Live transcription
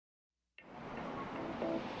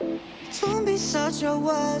Don't be such a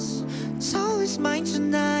wuss. It's always mine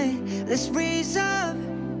tonight. Let's raise up.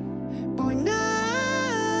 Boy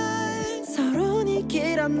night. 서론이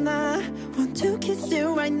길었나? Want to kiss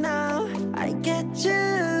you right now. I get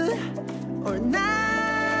you all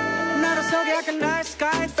night. 나로 속에 약간 nice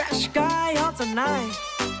guy, fresh guy 어떤 night.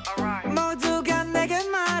 모두가 내게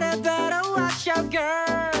말해 better watch out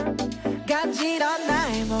girl. 간지러운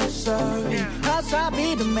나의 목소리 Cause I'll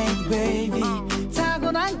be the main baby.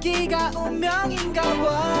 타고난 끼가 운명인가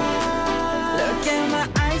봐. Look at my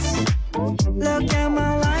eyes, look at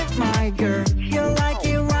my life, my girl. You like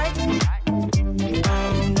it right?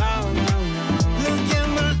 Oh no, no, no. Look at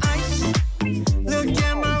my eyes, look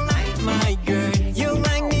at my life, my girl. You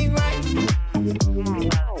like me right?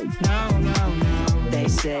 No, no, no. They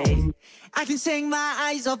say I can take my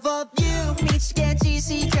eyes off of you. 미치겠지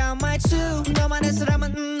지겨 my two. 너만의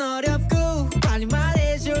사람은 어렵고 빨리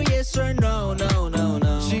말해줘 yes or no, no, no,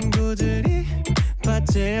 no. 친구들이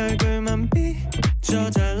밭에 얼굴만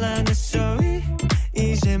비춰달라는 소리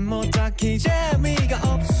이제 뭐 딱히 재미가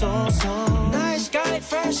없어서 Nice guy,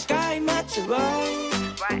 fresh guy 맞지 right?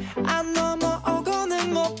 안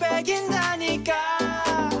넘어오고는 못 베긴다니까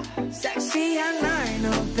섹시한 날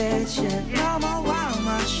눈빛에 넘어와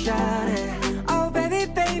my shawty. Oh baby,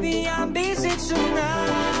 baby, I'm busy tonight.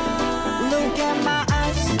 Look at my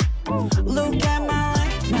eyes, look at my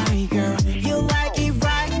life, my girl. You like it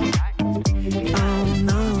right? Oh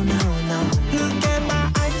no, no, no. Look at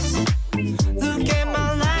my eyes, look at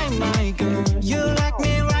my life, my girl. You like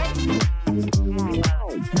me right?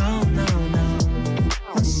 No, no, no.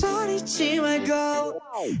 소리치 말고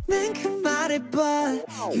난 그 말해 but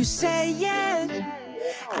you say it.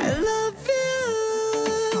 I love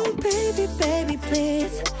you, baby, baby,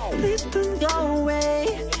 please, please don't go away.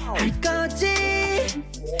 할 거지?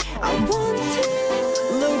 I want to.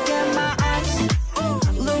 Look at my eyes,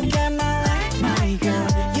 look at my life, my girl.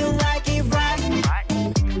 You like it right?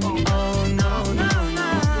 Oh no, no, no.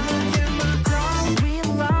 Look at my girl, we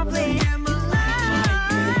lovely. Look at my life,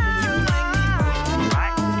 you like me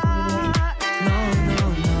right? No, no,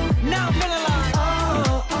 no. Now I'm feeling like oh,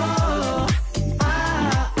 oh,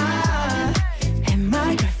 ah, ah. And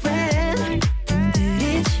my girlfriend,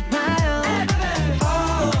 건드리지 마요. Oh,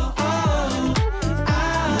 oh,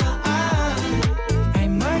 ah, ah.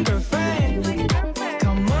 And my girlfriend,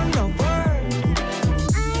 come on the world.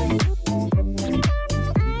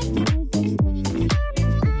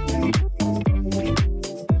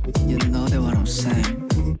 You know that what I'm saying.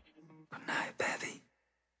 Good night, baby.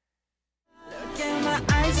 Look at my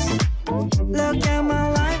eyes, look at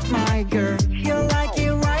my life, my girl. You like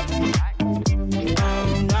it right? Oh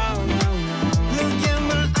no, no, no. Look at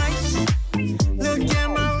my eyes, look at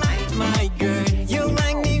my life, my girl. You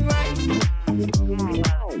like me right?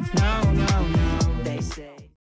 No,